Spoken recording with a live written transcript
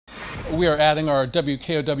We are adding our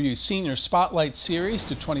WKOW Senior Spotlight series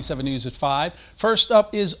to 27 News at 5. First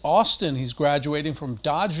up is Austin. He's graduating from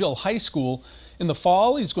Dodgeville High School. In the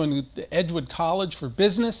fall, he's going to Edgewood College for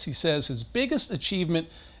business. He says his biggest achievement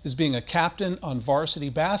is being a captain on varsity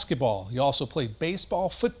basketball. He also played baseball,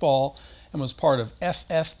 football, and was part of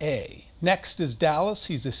FFA. Next is Dallas.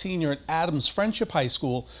 He's a senior at Adams Friendship High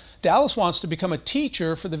School. Dallas wants to become a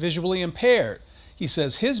teacher for the visually impaired. He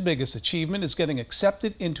says his biggest achievement is getting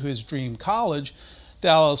accepted into his dream college.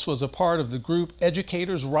 Dallas was a part of the group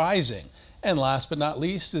Educators Rising. And last but not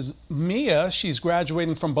least is Mia. She's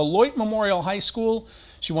graduating from Beloit Memorial High School.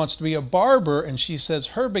 She wants to be a barber, and she says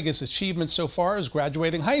her biggest achievement so far is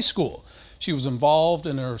graduating high school. She was involved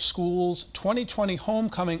in her school's 2020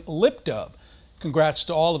 homecoming lip dub. Congrats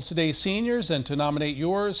to all of today's seniors, and to nominate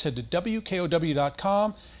yours, head to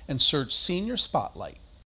WKOW.com and search Senior Spotlight.